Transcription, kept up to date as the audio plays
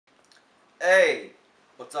Hey!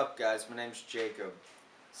 What's up, guys? My name's Jacob.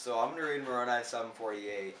 So I'm going to read Moroni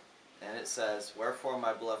 7:48, and it says, "Wherefore,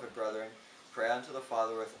 my beloved brethren, pray unto the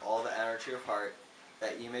Father with all the energy of heart,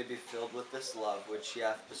 that ye may be filled with this love which he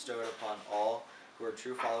hath bestowed upon all who are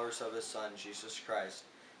true followers of his Son, Jesus Christ,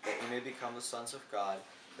 that ye may become the sons of God,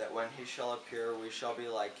 that when he shall appear we shall be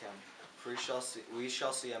like him, for we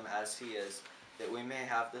shall see him as he is, that we may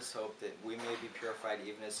have this hope, that we may be purified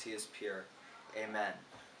even as he is pure. Amen."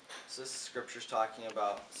 So this scripture is talking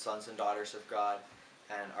about sons and daughters of God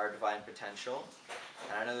and our divine potential.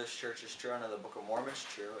 And I know this church is true. I know the Book of Mormon is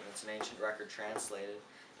true, and it's an ancient record translated.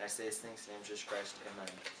 And I say these things in the name of Jesus Christ.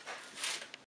 Amen.